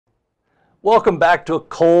Welcome back to a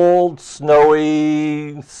cold,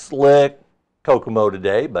 snowy, slick Kokomo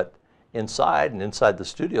today, but inside the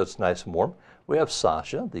studio it's nice and warm. We have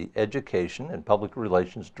Sasha, the Education and Public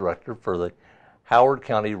Relations Director for the Howard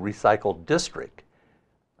County Recycle District.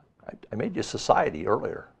 I made you society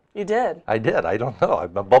earlier. You did. I did. I don't know.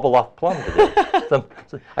 I'm a bubble off plum today.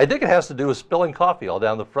 I think it has to do with spilling coffee all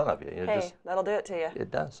down the front of you. Hey, that'll do it to you. It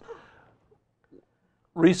does.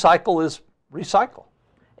 Recycle is recycle.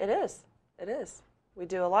 It is. It is. We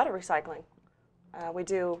do a lot of recycling. We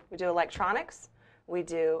do electronics. We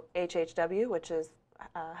do HHW, which is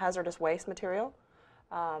hazardous waste material.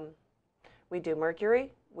 We do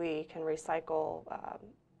mercury. We can recycle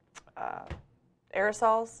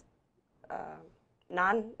aerosols,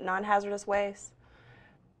 non-hazardous waste.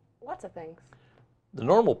 Lots of things. The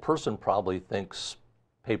normal person probably thinks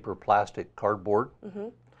paper, plastic, cardboard. Mm-hmm.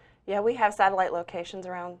 Yeah, we have satellite locations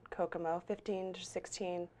around Kokomo, 15 to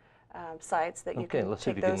 16 sites that you can let's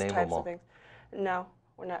see take if you can those name types them all. of things. No,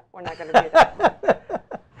 we're not going to do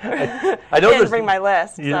that. I didn't bring my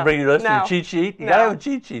list. You didn't bring your list? No. Your cheat sheet? You No. gotta have a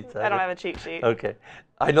cheat sheet. I don't have a cheat sheet. Okay.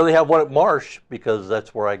 I know they have one at Marsh because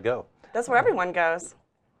that's where I go. That's where everyone goes.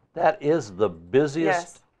 That is the busiest.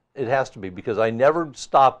 Yes. It has to be because I never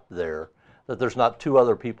stop there that there's not two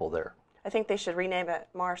other people there. I think they should rename it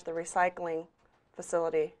Marsh, the recycling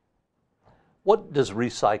facility. What does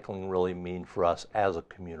recycling really mean for us as a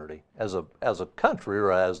community, as a country,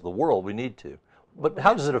 or as the world? We need to. But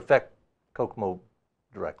how does it affect Kokomo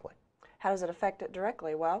directly? How does it affect it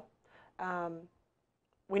directly? Well,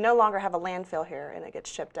 we no longer have a landfill here, and it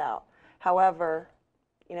gets shipped out. However,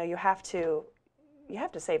 you have to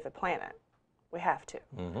save the planet. We have to.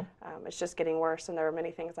 Mm-hmm. It's just getting worse, and there are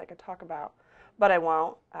many things I could talk about, but I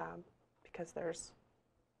won't because there's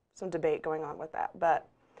some debate going on with that. But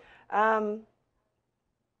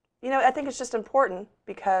I think it's just important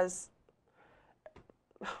because,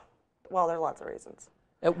 well, there are lots of reasons.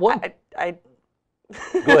 At one, I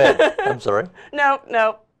go ahead. I'm sorry.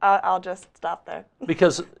 No, I'll just stop there.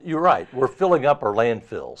 Because you're right. We're filling up our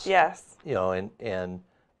landfills. Yes. And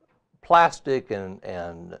plastic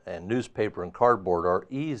and newspaper and cardboard are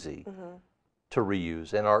easy to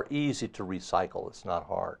reuse and are easy to recycle. It's not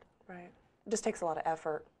hard. Right. It just takes a lot of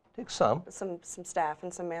effort. Takes some. Some staff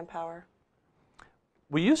and some manpower.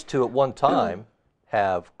 We used to, at one time,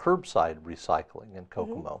 have curbside recycling in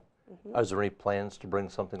Kokomo. Is there any plans to bring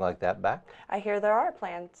something like that back? I hear there are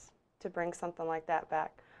plans to bring something like that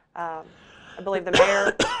back. I believe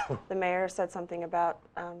the mayor said something about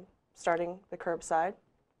starting the curbside.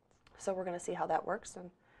 So we're going to see how that works,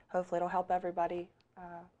 and hopefully it'll help everybody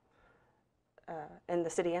in the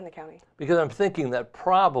city and the county. Because I'm thinking that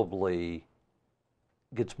probably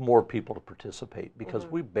gets more people to participate because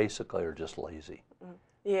we basically are just lazy.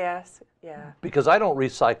 Yes, yeah. Because I don't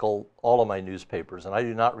recycle all of my newspapers, and I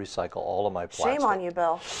do not recycle all of my plastic. Shame on you,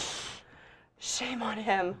 Bill. Shame on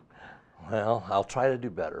him. Well, I'll try to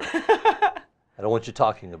do better. I don't want you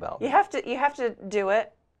talking about me. You have to do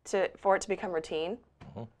it for it to become routine.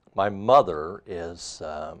 My mother is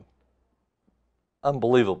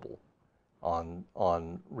unbelievable on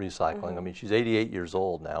recycling. I mean, she's 88 years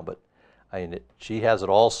old now, but she has it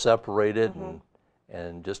all separated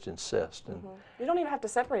and just insists. And you don't even have to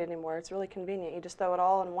separate it anymore. It's really convenient. You just throw it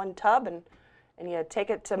all in one tub and you take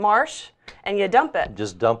it to Marsh and you dump it.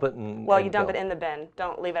 Just dump it and you dump it in the bin.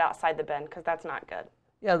 Don't leave it outside the bin because that's not good.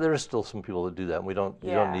 Yeah, there's still some people that do that. You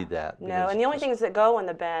don't need that. No, and the only things that go in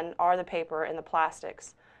the bin are the paper and the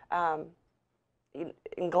plastics.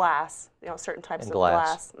 In glass, certain types of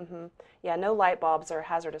glass. Yeah, no light bulbs or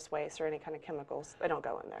hazardous waste or any kind of chemicals. They don't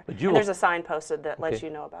go in there. And there's a sign posted that lets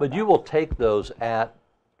you know about that. But you will take those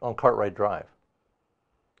on Cartwright Drive.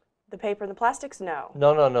 The paper and the plastics? No.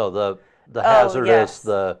 No. The hazardous, yes.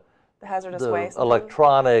 the hazardous waste.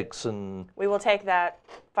 Electronics and. We will take that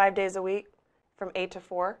 5 days a week from 8 to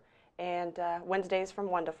 4 and Wednesdays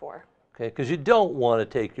from 1 to 4. Okay, because you don't want to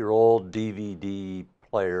take your old DVD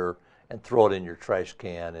player and throw it in your trash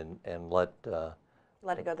can and let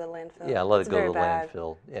it go to the landfill. Yeah, let it go to the bad.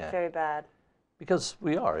 landfill. Yeah, it's very bad. Because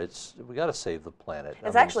we got to save the planet.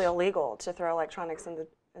 It's actually illegal to throw electronics in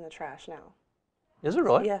the trash now. Is it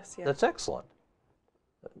really? Yes. That's excellent.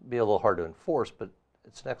 It'd be a little hard to enforce, but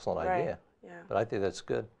it's an excellent idea. Yeah. But I think that's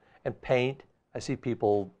good. And paint. I see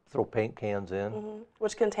people throw paint cans in.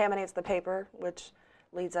 Which contaminates the paper, which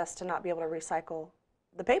leads us to not be able to recycle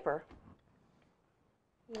the paper.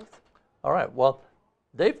 Yes. All right. Well,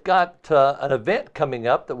 they've got an event coming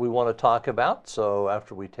up that we want to talk about. So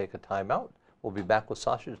after we take a time out, we'll be back with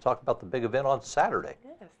Sasha to talk about the big event on Saturday.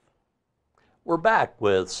 Yes. We're back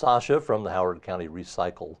with Sasha from the Howard County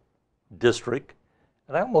Recycle District.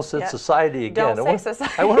 And I almost said Yep. society again. Don't I say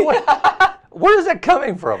society. I wonder where is that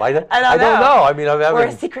coming from? I don't know. know. I mean, I'm We're a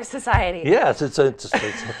having. secret society. Yes, it's a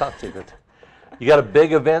top secret. You got a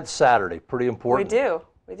big event Saturday. Pretty We important. do.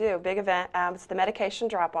 We do. Big event. It's the medication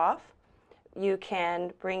drop-off. You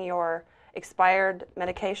can bring your expired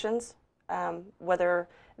medications, whether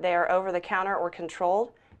they are over the counter or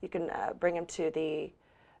controlled. You can bring them to the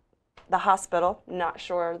hospital. Not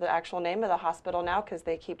sure the actual name of the hospital now because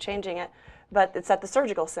they keep changing it, but it's at the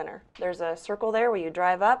surgical center. There's a circle there where you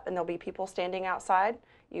drive up and there'll be people standing outside.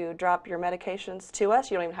 You drop your medications to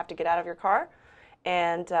us. You don't even have to get out of your car,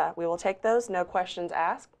 and we will take those, no questions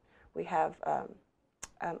asked. We have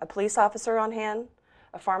a police officer on hand,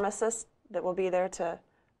 a pharmacist that will be there to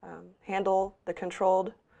handle the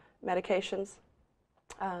controlled medications.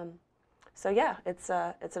 So yeah, it's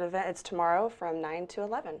an event. It's tomorrow from 9 to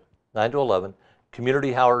 11. 9 to 11.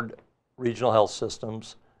 Community Howard Regional Health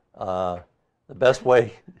Systems. The best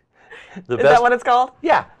way. The Is that what it's called?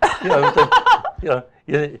 Yeah.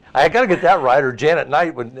 I got to get that right, or Janet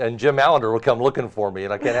Knight and Jim Allender will come looking for me,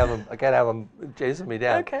 and I can't have them chasing me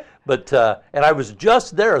down. Okay. But and I was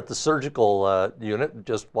just there at the surgical unit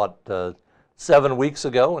just 7 weeks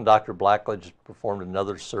ago, and Dr. Blackledge performed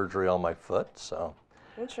another surgery on my foot. So.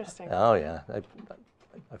 Interesting. Oh yeah.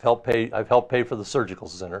 I've helped pay for the surgical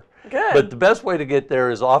center. Good. But the best way to get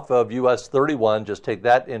there is off of US 31. Just take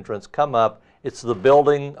that entrance, come up. It's the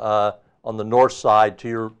building on the north side to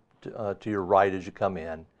your right as you come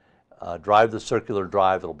in. Drive the circular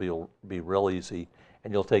drive. It'll be real easy,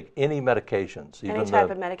 and you'll take any medications. Any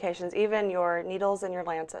type of medications, even your needles and your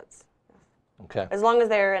lancets. Okay. As long as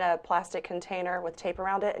they're in a plastic container with tape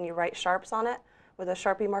around it and you write sharps on it with a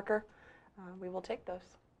Sharpie marker, we will take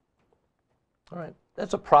those. All right.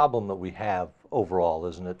 That's a problem that we have overall,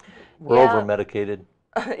 isn't it? We're Yeah. over-medicated.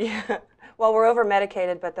 Yeah. Well, we're over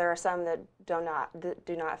medicated, but there are some that do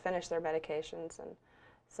not finish their medications, and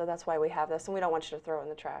so that's why we have this. And we don't want you to throw it in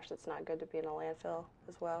the trash. It's not good to be in a landfill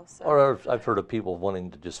as well. So. Or I've heard of people wanting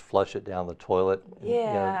to just flush it down the toilet. And,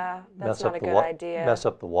 Yeah, that's mess not up a the good idea. Mess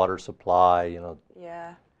up the water supply.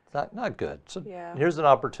 Yeah. It's not good. So Yeah. here's an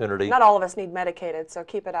opportunity. Not all of us need medicated, so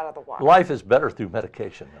keep it out of the water. Life is better through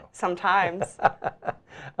medication, though. Sometimes.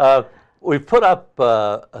 We've put up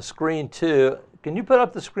a screen too. Can you put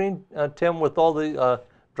up the screen, Tim, with all the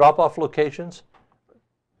drop-off locations?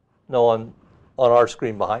 No, on our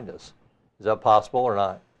screen behind us. Is that possible or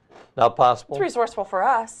not? Not possible? It's resourceful for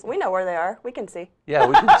us. We know where they are. We can see. Yeah,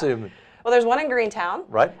 we can see them. Well, there's one in Greentown.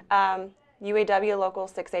 Right? UAW Local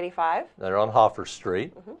 685. They're on Hoffer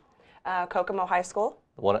Street. Kokomo High School.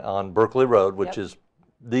 The one on Berkeley Road, which is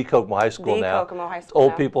the Kokomo High School The now. Kokomo High School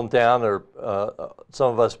Old now. people in town, or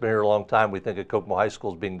some of us have been here a long time. We think of Kokomo High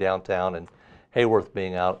School as being downtown and Hayworth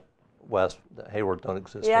being out west. Hayworth don't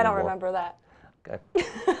exist Yeah, I anymore. don't remember that. Okay.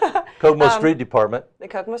 Kokomo Street Department The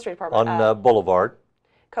Kokomo Street Department. on Boulevard.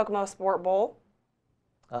 Kokomo Sport Bowl.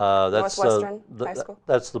 That's Northwestern High School.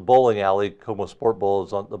 That's the bowling alley. Kokomo Sport Bowl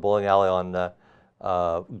is on the bowling alley on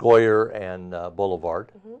Goyer and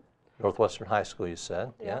Boulevard. Northwestern High School, you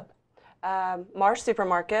said. Yeah. Marsh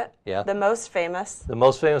Supermarket. Yeah. The most famous. The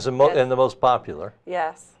most famous and, and the most popular.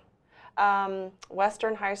 Yes.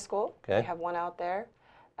 Western High School. Okay. We have one out there.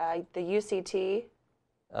 The UCT.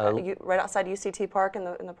 Right outside UCT Park in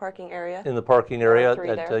the parking area. In the parking area three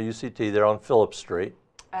at there. UCT, they're on Phillips Street.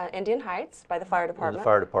 Indian Heights by the fire In the department.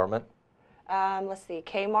 fire department. Let's see,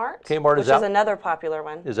 Kmart. Kmart which is out. another popular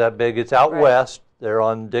one. Is that big? It's out Right. west. They're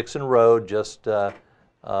on Dixon Road, just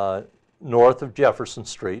north of Jefferson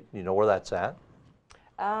Street. You know where that's at?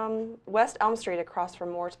 West Elm Street across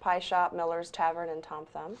from Moore's Pie Shop, Miller's Tavern, and Tom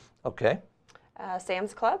Thumb. Okay.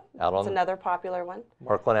 Sam's Club. Out It's on another popular one.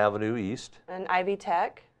 Markland Avenue East. And Ivy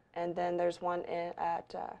Tech. And then there's one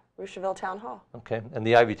at Rushville Town Hall. Okay. And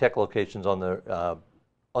the Ivy Tech location's on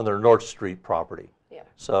their North Street property. Yeah.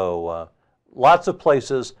 So lots of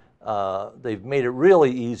places. They've made it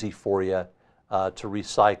really easy for you to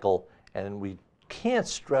recycle, and we can't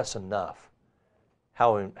stress enough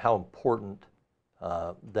how important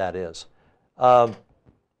that is.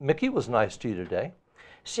 Mickey was nice to you today.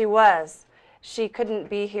 She was. She couldn't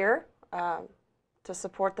be here to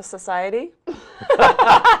support the society. You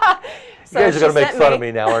guys are going to make fun of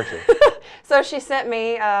me now, aren't you? So she sent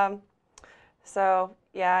me, so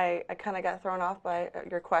yeah, I kind of got thrown off by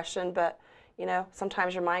your question, but you know,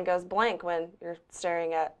 sometimes your mind goes blank when you're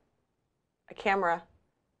staring at a camera.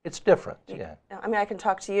 It's different, yeah. I mean, I can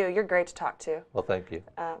talk to you. You're great to talk to. Well, thank you.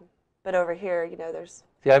 But over here, you know, there's...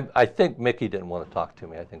 See, I think Mickey didn't want to talk to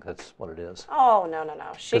me. I think that's what it is. Oh, no.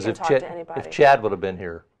 She can talk to anybody. If Chad would have been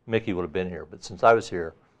here, Mickey would have been here. But since I was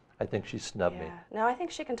here, I think she snubbed me. Yeah. No, I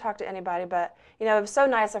think she can talk to anybody, but it was so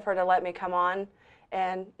nice of her to let me come on,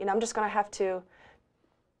 and I'm just going to have to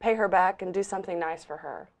pay her back and do something nice for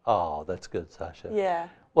her. Oh, that's good, Sasha. Yeah.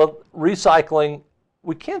 Well, recycling,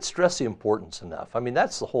 we can't stress the importance enough. I mean,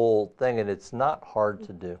 that's the whole thing, and it's not hard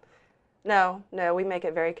to do. No, we make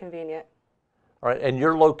it very convenient. All right, and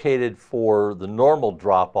you're located for the normal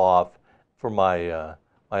drop-off for my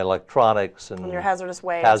electronics and your hazardous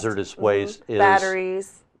waste. Hazardous waste is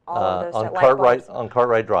batteries, all of those. on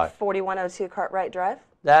Cartwright Drive. 4102 Cartwright Drive.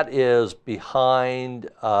 That is behind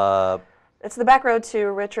It's the back road to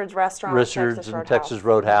Richard's Restaurant. Richards and Texas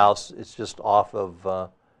Roadhouse. It's just off of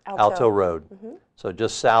Alto Road. So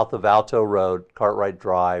just south of Alto Road, Cartwright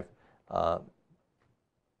Drive,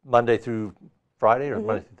 Monday through Friday or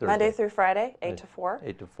Monday through Thursday? Monday through Friday, 8 to 4.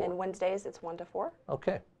 8 to 4. And Wednesdays, it's 1 to 4.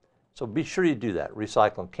 Okay. So be sure you do that.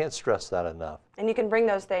 Recycling. Can't stress that enough. And you can bring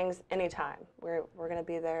those things anytime. We're going to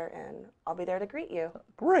be there, and I'll be there to greet you.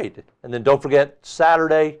 Great. And then don't forget,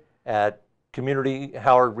 Saturday at Community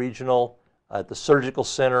Howard Regional at the Surgical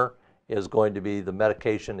Center is going to be the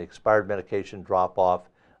medication, expired medication drop-off.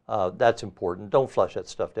 That's important. Don't flush that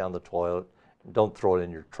stuff down the toilet. Don't throw it in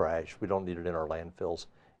your trash. We don't need it in our landfills,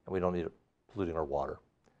 and we don't need it polluting our water.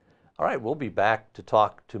 All right, we'll be back to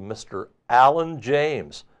talk to Mr. Alan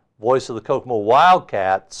James, voice of the Kokomo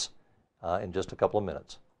Wildcats, in just a couple of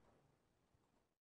minutes.